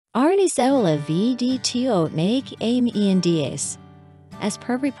Arniseola vdto make amiendies. As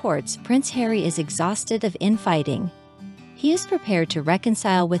per reports, Prince Harry is exhausted of infighting. He is prepared to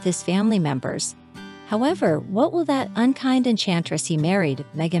reconcile with his family members. However, what will that unkind enchantress he married,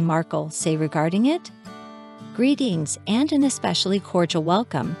 Meghan Markle, say regarding it? Greetings and an especially cordial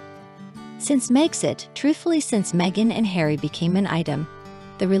welcome. Since truthfully since Meghan and Harry became an item,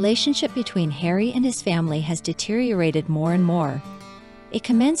 the relationship between Harry and his family has deteriorated more and more. It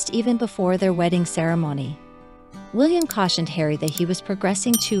commenced even before their wedding ceremony. William cautioned Harry that he was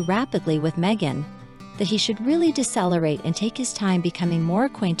progressing too rapidly with Meghan, that he should really decelerate and take his time becoming more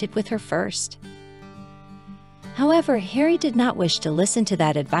acquainted with her first. However, Harry did not wish to listen to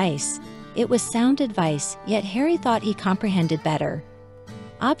that advice. It was sound advice, yet Harry thought he comprehended better.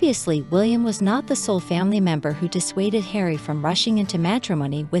 Obviously, William was not the sole family member who dissuaded Harry from rushing into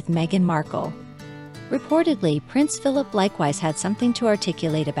matrimony with Meghan Markle. Reportedly, Prince Philip likewise had something to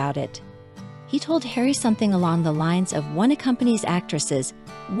articulate about it. He told Harry something along the lines of "one accompanies actresses,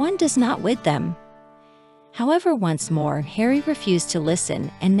 one does not with them." However, once more, Harry refused to listen,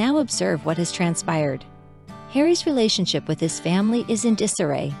 and now observe what has transpired. Harry's relationship with his family is in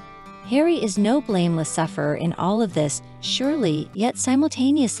disarray. Harry is no blameless sufferer in all of this, surely, yet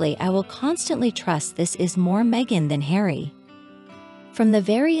simultaneously I will constantly trust this is more Meghan than Harry. From the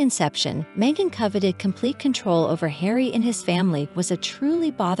very inception, Meghan coveted complete control over Harry and his family was a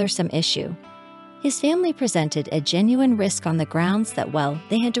truly bothersome issue. His family presented a genuine risk on the grounds that, well,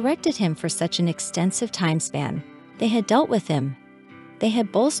 they had directed him for such an extensive time span. They had dealt with him. They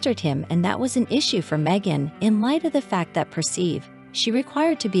had bolstered him, and that was an issue for Meghan, in light of the fact that she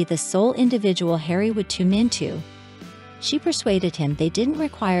required to be the sole individual Harry would tune into. She persuaded him they didn't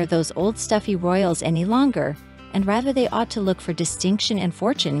require those old stuffy royals any longer, and rather they ought to look for distinction and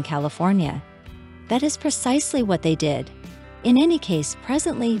fortune in California. That is precisely what they did. In any case,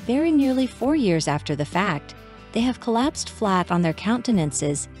 presently, very nearly 4 years after the fact, they have collapsed flat on their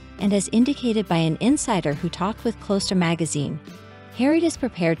countenances, and as indicated by an insider who talked with Closer magazine, Harry is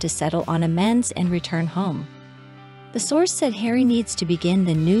prepared to settle on amends and return home. The source said Harry needs to begin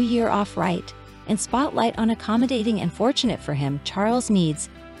the new year off right, and spotlight on accommodating and fortunate for him, Charles needs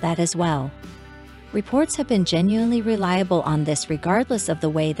that as well. Reports have been genuinely reliable on this regardless of the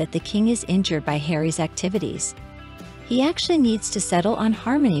way that the king is injured by Harry's activities. He actually needs to settle on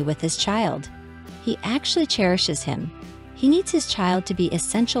harmony with his child. He actually cherishes him. He needs his child to be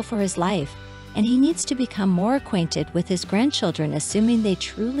essential for his life, and he needs to become more acquainted with his grandchildren assuming they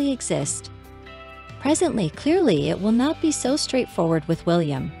truly exist. Presently, clearly, it will not be so straightforward with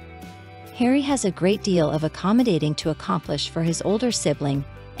William. Harry has a great deal of accommodating to accomplish for his older sibling,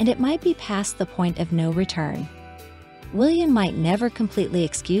 and it might be past the point of no return. William might never completely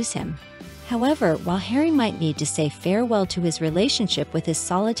excuse him. However, while Harry might need to say farewell to his relationship with his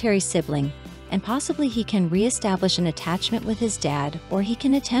solitary sibling, and possibly he can re-establish an attachment with his dad, or he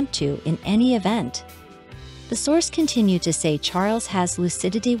can attempt to in any event. The source continued to say Charles has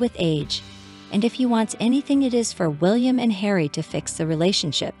lucidity with age, and if he wants anything it is for William and Harry to fix the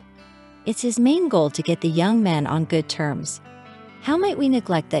relationship. It's his main goal to get the young men on good terms. How might we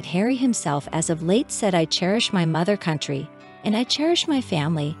neglect that Harry himself as of late said, "I cherish my mother country, and I cherish my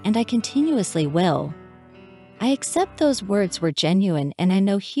family, and I continuously will." I accept those words were genuine, and I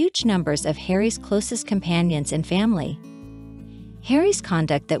know huge numbers of Harry's closest companions and family. Harry's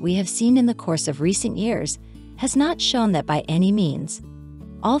conduct that we have seen in the course of recent years has not shown that by any means.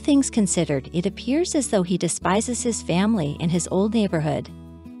 All things considered, it appears as though he despises his family and his old neighborhood.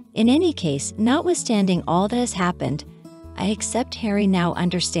 In any case, notwithstanding all that has happened, I accept Harry now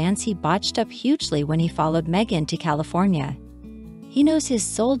understands he botched up hugely when he followed Meghan to California. He knows his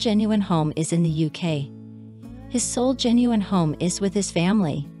sole genuine home is in the UK. His sole genuine home is with his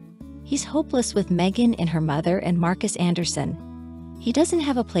family. He's hopeless with Meghan and her mother and Marcus Anderson. He doesn't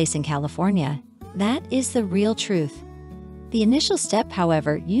have a place in California. That is the real truth. The initial step,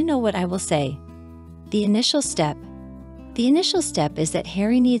 however, you know what I will say. The initial step is that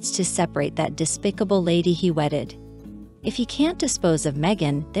Harry needs to separate that despicable lady he wedded. If he can't dispose of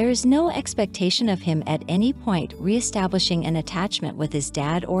Meghan, there is no expectation of him at any point re-establishing an attachment with his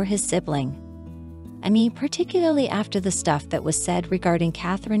dad or his sibling. I mean, particularly after the stuff that was said regarding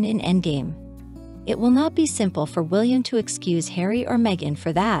Catherine in Endgame. It will not be simple for William to excuse Harry or Meghan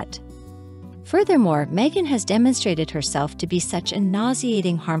for that. Furthermore, Meghan has demonstrated herself to be such a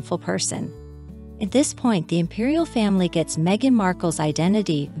nauseating, harmful person. At this point, the imperial family gets Meghan Markle's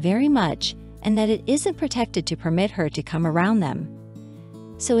identity very much, and that it isn't protected to permit her to come around them.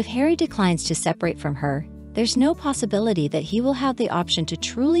 So if Harry declines to separate from her, there's no possibility that he will have the option to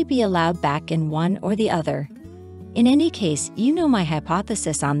truly be allowed back in one or the other. In any case, you know my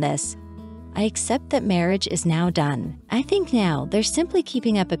hypothesis on this. I accept that marriage is now done. I think now they're simply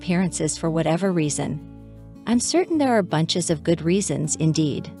keeping up appearances for whatever reason. I'm certain there are bunches of good reasons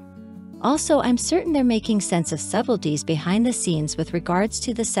indeed. Also, I'm certain they're making sense of subtleties behind the scenes with regards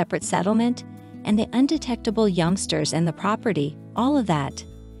to the separate settlement and the undetectable youngsters and the property, all of that.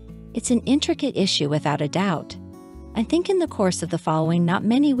 It's an intricate issue without a doubt. I think in the course of the following not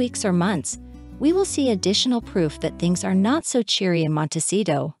many weeks or months, we will see additional proof that things are not so cheery in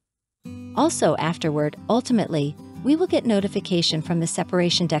Montecito. Also afterward, ultimately, we will get notification from the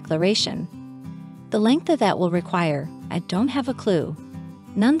separation declaration. The length of that will require, I don't have a clue.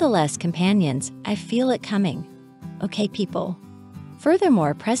 Nonetheless, companions, I feel it coming. Okay, people.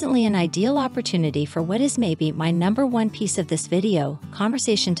 Furthermore, presently an ideal opportunity for what is maybe my #1 piece of this video,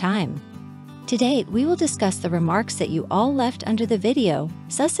 conversation time. Today, we will discuss the remarks that you all left under the video.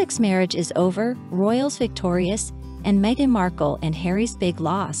 Sussex marriage is over, royals victorious, and Meghan Markle and Harry's big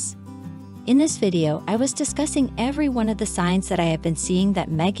loss. In this video, I was discussing every one of the signs that I have been seeing that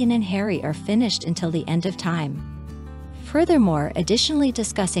Meghan and Harry are finished until the end of time. Furthermore, additionally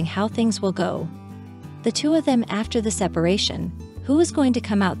discussing how things will go. The two of them after the separation, who is going to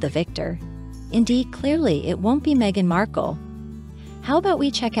come out the victor? Indeed, clearly it won't be Meghan Markle. How about we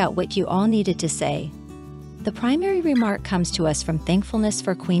check out what you all needed to say? The primary remark comes to us from thankfulness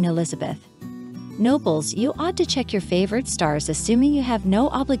for Queen Elizabeth. Nobles, you ought to check your favorite stars assuming you have no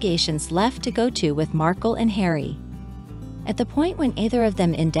obligations left to go to with Markle and Harry. At the point when either of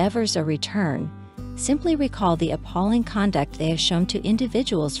them endeavors a return, simply recall the appalling conduct they have shown to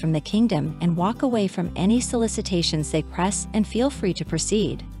individuals from the kingdom and walk away from any solicitations they press and feel free to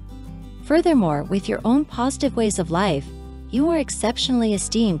proceed. Furthermore, with your own positive ways of life, you are exceptionally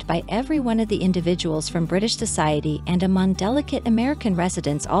esteemed by every one of the individuals from British society and among delicate American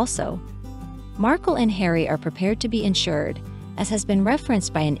residents also. Markle and Harry are prepared to be insured, as has been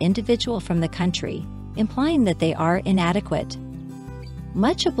referenced by an individual from the country, implying that they are inadequate.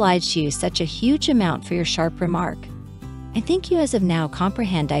 Much obliged to you such a huge amount for your sharp remark. I think you as of now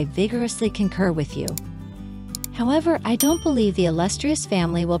comprehend I vigorously concur with you. However, I don't believe the illustrious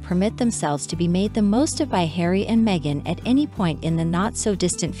family will permit themselves to be made the most of by Harry and Meghan at any point in the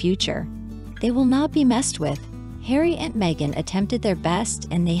not-so-distant future. They will not be messed with. Harry and Meghan attempted their best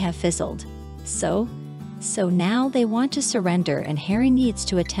and they have fizzled. So now they want to surrender and Harry needs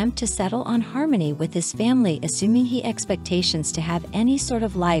to attempt to settle on harmony with his family assuming he expectations to have any sort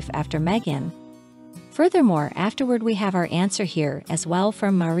of life after Meghan. Furthermore, afterward we have our answer here as well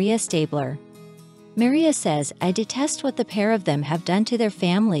from Maria Stabler. Maria says, I detest what the pair of them have done to their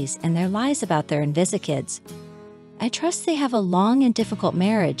families and their lies about their Invisikids. I trust they have a long and difficult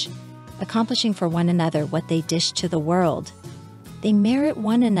marriage, accomplishing for one another what they dish to the world. They merit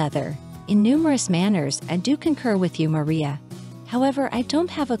one another. In numerous manners, I do concur with you, Maria. However, I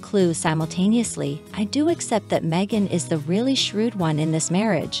don't have a clue simultaneously. I do accept that Meghan is the really shrewd one in this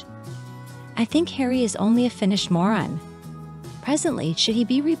marriage. I think Harry is only a finished moron. Presently, should he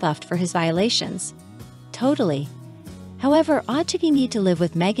be rebuffed for his violations? Totally. However, ought he need to live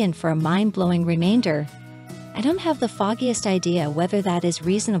with Meghan for a mind-blowing remainder? I don't have the foggiest idea whether that is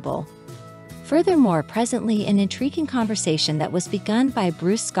reasonable. Furthermore, presently an intriguing conversation that was begun by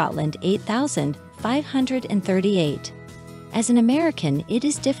Bruce Scotland 8538. As an American, it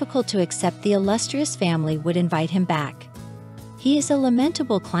is difficult to accept the illustrious family would invite him back. He is a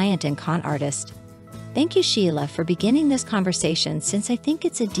lamentable client and con artist. Thank you, Sheila, for beginning this conversation since I think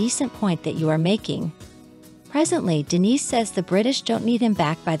it's a decent point that you are making. Presently, Denise says the British don't need him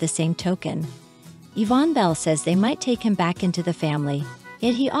back by the same token. Yvonne Bell says they might take him back into the family,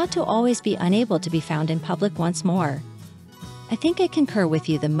 yet he ought to always be unable to be found in public once more. I think I concur with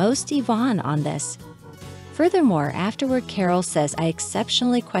you the most, Yvonne, on this. Furthermore, afterward Carol says I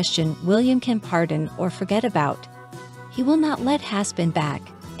exceptionally question William can pardon or forget about. He will not let Haspin back,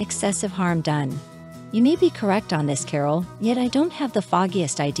 excessive harm done. You may be correct on this, Carol, yet I don't have the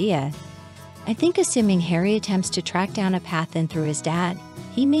foggiest idea. I think assuming Harry attempts to track down a path in through his dad,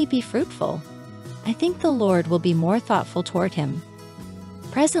 he may be fruitful. I think the Lord will be more thoughtful toward him.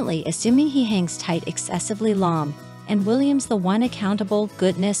 Presently, assuming he hangs tight excessively long, and William's the one accountable,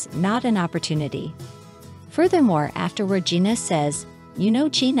 goodness, not an opportunity. Furthermore, afterward Gina says, you know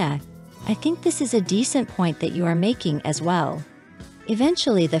Gina, I think this is a decent point that you are making as well.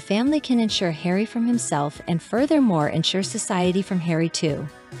 Eventually, the family can insure Harry from himself and furthermore insure society from Harry too.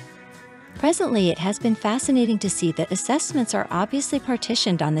 Presently, it has been fascinating to see that assessments are obviously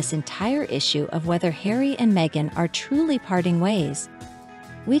partitioned on this entire issue of whether Harry and Meghan are truly parting ways.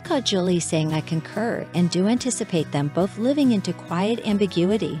 We caught Julie saying I concur and do anticipate them both living into quiet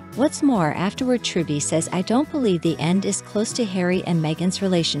ambiguity. What's more, afterward Trudy says I don't believe the end is close to Harry and Meghan's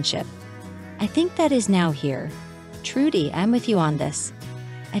relationship. I think that is now here. Trudy, I'm with you on this.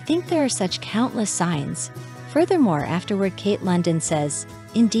 I think there are such countless signs. Furthermore, afterward Kate London says,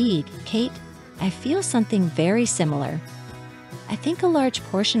 indeed, Kate, I feel something very similar. I think a large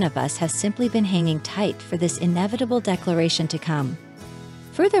portion of us has simply been hanging tight for this inevitable declaration to come.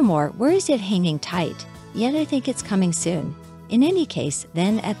 Furthermore, where is it hanging tight? Yet I think it's coming soon. In any case,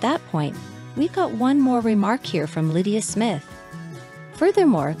 then at that point, we've got one more remark here from Lydia Smith.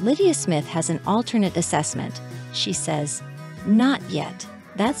 Furthermore, Lydia Smith has an alternate assessment. She says, not yet.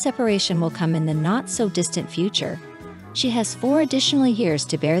 That separation will come in the not-so-distant future. She has 4 additional years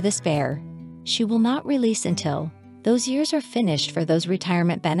to bear this bear. She will not release until those years are finished for those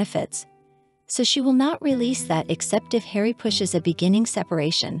retirement benefits. So she will not release that except if Harry pushes a beginning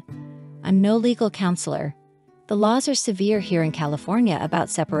separation. I'm no legal counselor. The laws are severe here in California about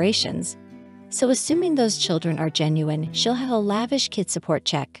separations. So assuming those children are genuine, she'll have a lavish kid support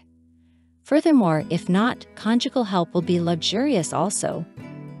check. Furthermore, if not, conjugal help will be luxurious also.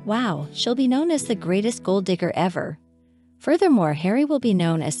 Wow, she'll be known as the greatest gold digger ever. Furthermore, Harry will be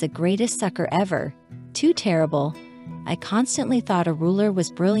known as the greatest sucker ever. Too terrible. I constantly thought a ruler was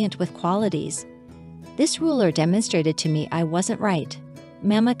brilliant with qualities. This ruler demonstrated to me I wasn't right.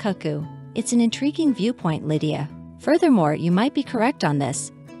 Mama Cuckoo. It's an intriguing viewpoint, Lydia. Furthermore, you might be correct on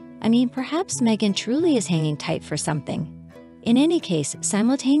this. I mean, perhaps Meghan truly is hanging tight for something. In any case,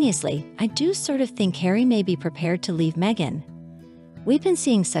 simultaneously, I do sort of think Harry may be prepared to leave Meghan. We've been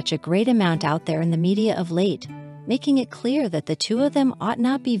seeing such a great amount out there in the media of late, making it clear that the two of them ought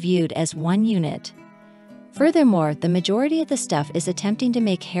not be viewed as one unit. Furthermore, the majority of the stuff is attempting to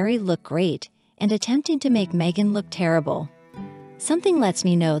make Harry look great and attempting to make Meghan look terrible. Something lets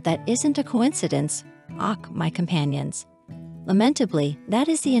me know that isn't a coincidence. Ach, my companions. Lamentably, that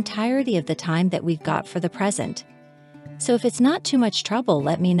is the entirety of the time that we've got for the present. So if it's not too much trouble,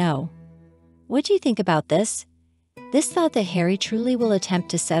 let me know. What do you think about this? This thought that Harry truly will attempt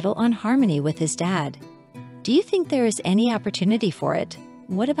to settle on harmony with his dad. Do you think there is any opportunity for it?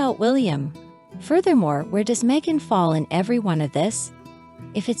 What about William? Furthermore, where does Meghan fall in every one of this?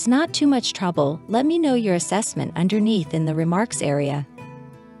 If it's not too much trouble, let me know your assessment underneath in the remarks area.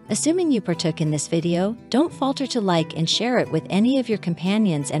 Assuming you partook in this video, don't falter to like and share it with any of your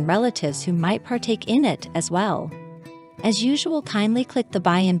companions and relatives who might partake in it as well. As usual, kindly click the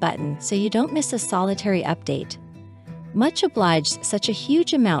buy-in button so you don't miss a solitary update. Much obliged, such a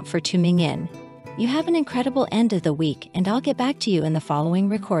huge amount for tuning in. You have an incredible end of the week, and I'll get back to you in the following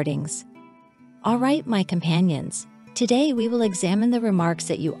recordings. Alright, my companions. Today we will examine the remarks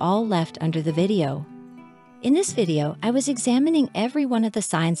that you all left under the video. In this video, I was examining every one of the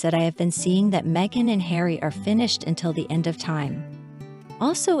signs that I have been seeing that Meghan and Harry are finished until the end of time.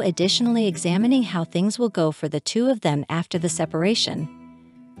 Also additionally examining how things will go for the two of them after the separation.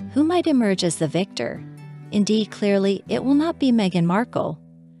 Who might emerge as the victor? Indeed, clearly, it will not be Meghan Markle.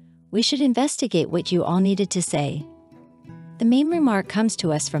 We should investigate what you all needed to say. The main remark comes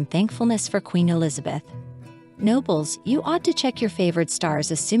to us from thankfulness for Queen Elizabeth. Nobles, you ought to check your favored stars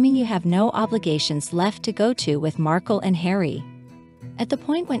assuming you have no obligations left to go to with Markle and Harry. At the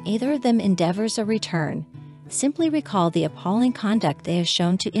point when either of them endeavors a return, simply recall the appalling conduct they have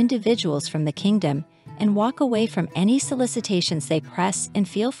shown to individuals from the kingdom and walk away from any solicitations they press and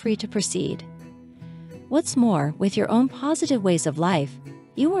feel free to proceed. What's more, with your own positive ways of life,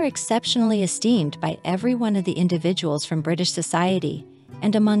 you are exceptionally esteemed by every one of the individuals from British society,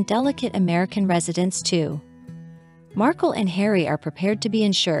 and among delicate American residents too. Markle and Harry are prepared to be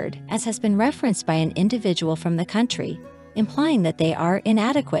insured, as has been referenced by an individual from the country, implying that they are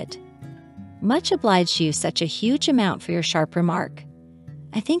inadequate. Much obliged you such a huge amount for your sharp remark.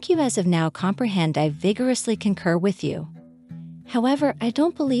 I think you as of now comprehend I vigorously concur with you. However, I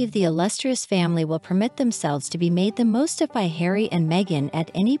don't believe the illustrious family will permit themselves to be made the most of by Harry and Meghan at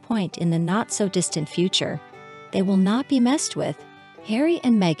any point in the not-so-distant future. They will not be messed with. Harry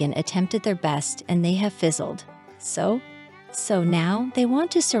and Meghan attempted their best and they have fizzled. So now they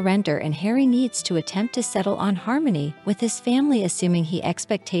want to surrender and Harry needs to attempt to settle on harmony with his family assuming he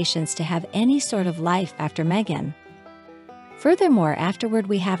expectations to have any sort of life after Meghan. Furthermore, afterward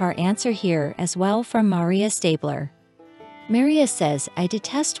we have our answer here as well from Maria Stabler. Maria says, I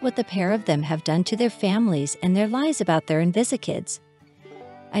detest what the pair of them have done to their families and their lies about their Invisikids.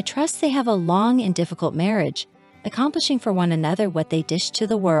 I trust they have a long and difficult marriage, accomplishing for one another what they dish to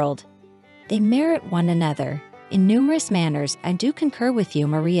the world. They merit one another. In numerous manners, I do concur with you,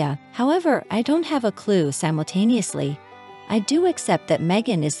 Maria. However, I don't have a clue simultaneously. I do accept that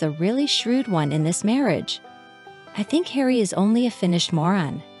Meghan is the really shrewd one in this marriage. I think Harry is only a finished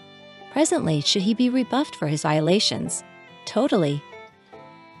moron. Presently, should he be rebuffed for his violations? Totally.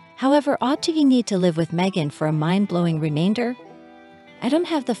 However, ought he need to live with Meghan for a mind-blowing remainder? I don't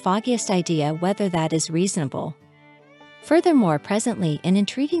have the foggiest idea whether that is reasonable. Furthermore, presently, an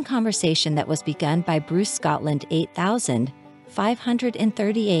intriguing conversation that was begun by Bruce Scotland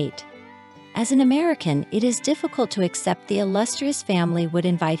 8538. As an American, it is difficult to accept the illustrious family would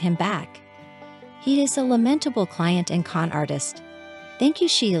invite him back. He is a lamentable client and con artist. Thank you,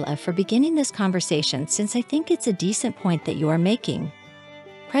 Sheila, for beginning this conversation, since I think it's a decent point that you are making.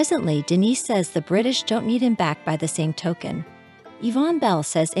 Presently, Denise says the British don't need him back by the same token. Yvonne Bell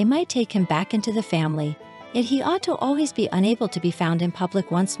says they might take him back into the family, yet he ought to always be unable to be found in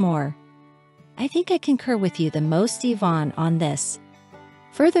public once more. I think I concur with you the most, Yvonne, on this.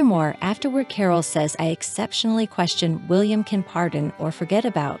 Furthermore, afterward Carol says I exceptionally question William can pardon or forget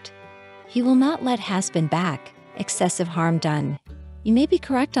about. He will not let husband back, excessive harm done. You may be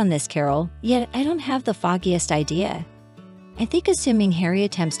correct on this, Carol, yet I don't have the foggiest idea. I think assuming Harry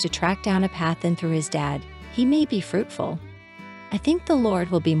attempts to track down a path in through his dad, he may be fruitful. I think the Lord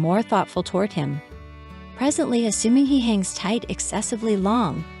will be more thoughtful toward him. Presently, assuming he hangs tight excessively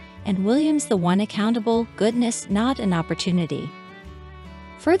long, and William's the one accountable, goodness, not an opportunity.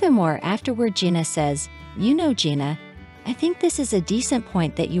 Furthermore, afterward Gina says, you know, Gina, I think this is a decent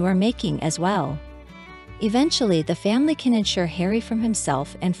point that you are making as well. Eventually, the family can insure Harry from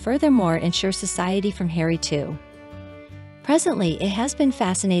himself and furthermore insure society from Harry too. Presently, it has been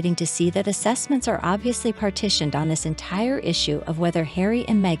fascinating to see that assessments are obviously partitioned on this entire issue of whether Harry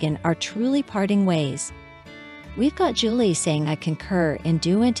and Meghan are truly parting ways. We've got Julie saying I concur and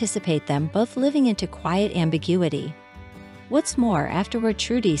do anticipate them both living into quiet ambiguity. What's more, afterward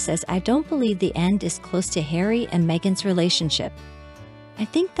Trudy says I don't believe the end is close to Harry and Meghan's relationship. I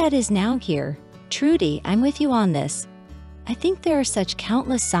think that is now here. Trudy, I'm with you on this. I think there are such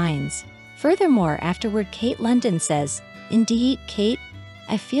countless signs. Furthermore, afterward Kate London says, indeed, Kate,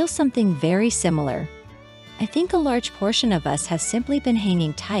 I feel something very similar. I think a large portion of us have simply been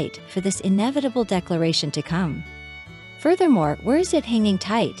hanging tight for this inevitable declaration to come. Furthermore, where is it hanging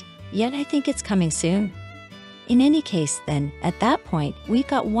tight? Yet I think it's coming soon. In any case, then, at that point, we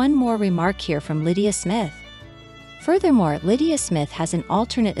got one more remark here from Lydia Smith. Furthermore, Lydia Smith has an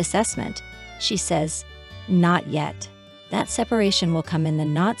alternate assessment. She says, not yet. That separation will come in the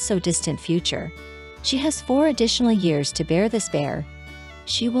not-so-distant future. She has 4 additional years to bear this bear.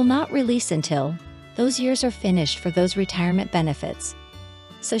 She will not release until those years are finished for those retirement benefits.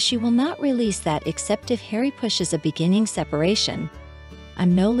 So she will not release that except if Harry pushes a beginning separation.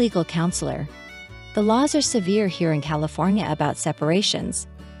 I'm no legal counselor. The laws are severe here in California about separations.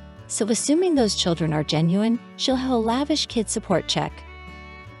 So assuming those children are genuine, she'll have a lavish kid support check.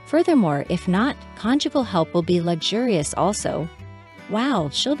 Furthermore, if not, conjugal help will be luxurious also. Wow,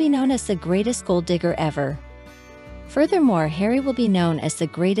 she'll be known as the greatest gold digger ever. Furthermore, Harry will be known as the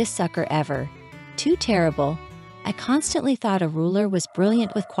greatest sucker ever. Too terrible. I constantly thought a ruler was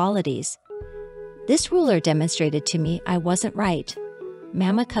brilliant with qualities. This ruler demonstrated to me I wasn't right.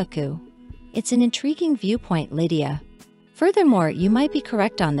 Mama Cuckoo. It's an intriguing viewpoint, Lydia. Furthermore, you might be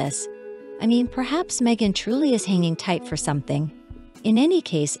correct on this. I mean, perhaps Meghan truly is hanging tight for something. In any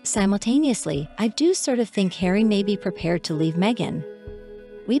case, simultaneously, I do sort of think Harry may be prepared to leave Meghan.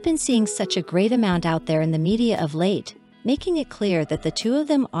 We've been seeing such a great amount out there in the media of late, making it clear that the two of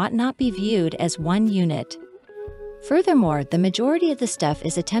them ought not be viewed as one unit. Furthermore, the majority of the stuff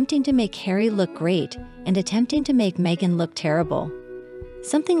is attempting to make Harry look great and attempting to make Meghan look terrible.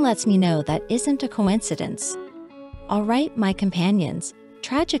 Something lets me know that isn't a coincidence. All right, my companions,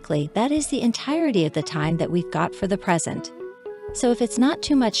 tragically, that is the entirety of the time that we've got for the present. So if it's not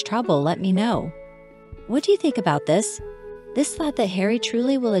too much trouble, let me know. What do you think about this? This thought that Harry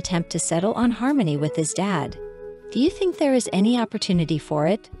truly will attempt to settle on harmony with his dad. Do you think there is any opportunity for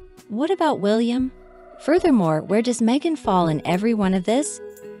it? What about William? Furthermore, where does Meghan fall in every one of this?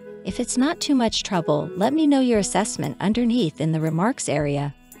 If it's not too much trouble, let me know your assessment underneath in the remarks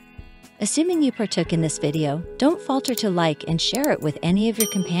area. Assuming you partook in this video, don't falter to like and share it with any of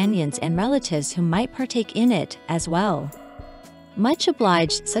your companions and relatives who might partake in it as well. Much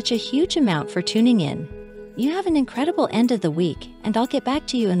obliged, such a huge amount for tuning in. You have an incredible end of the week, and I'll get back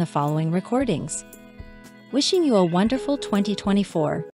to you in the following recordings. Wishing you a wonderful 2024.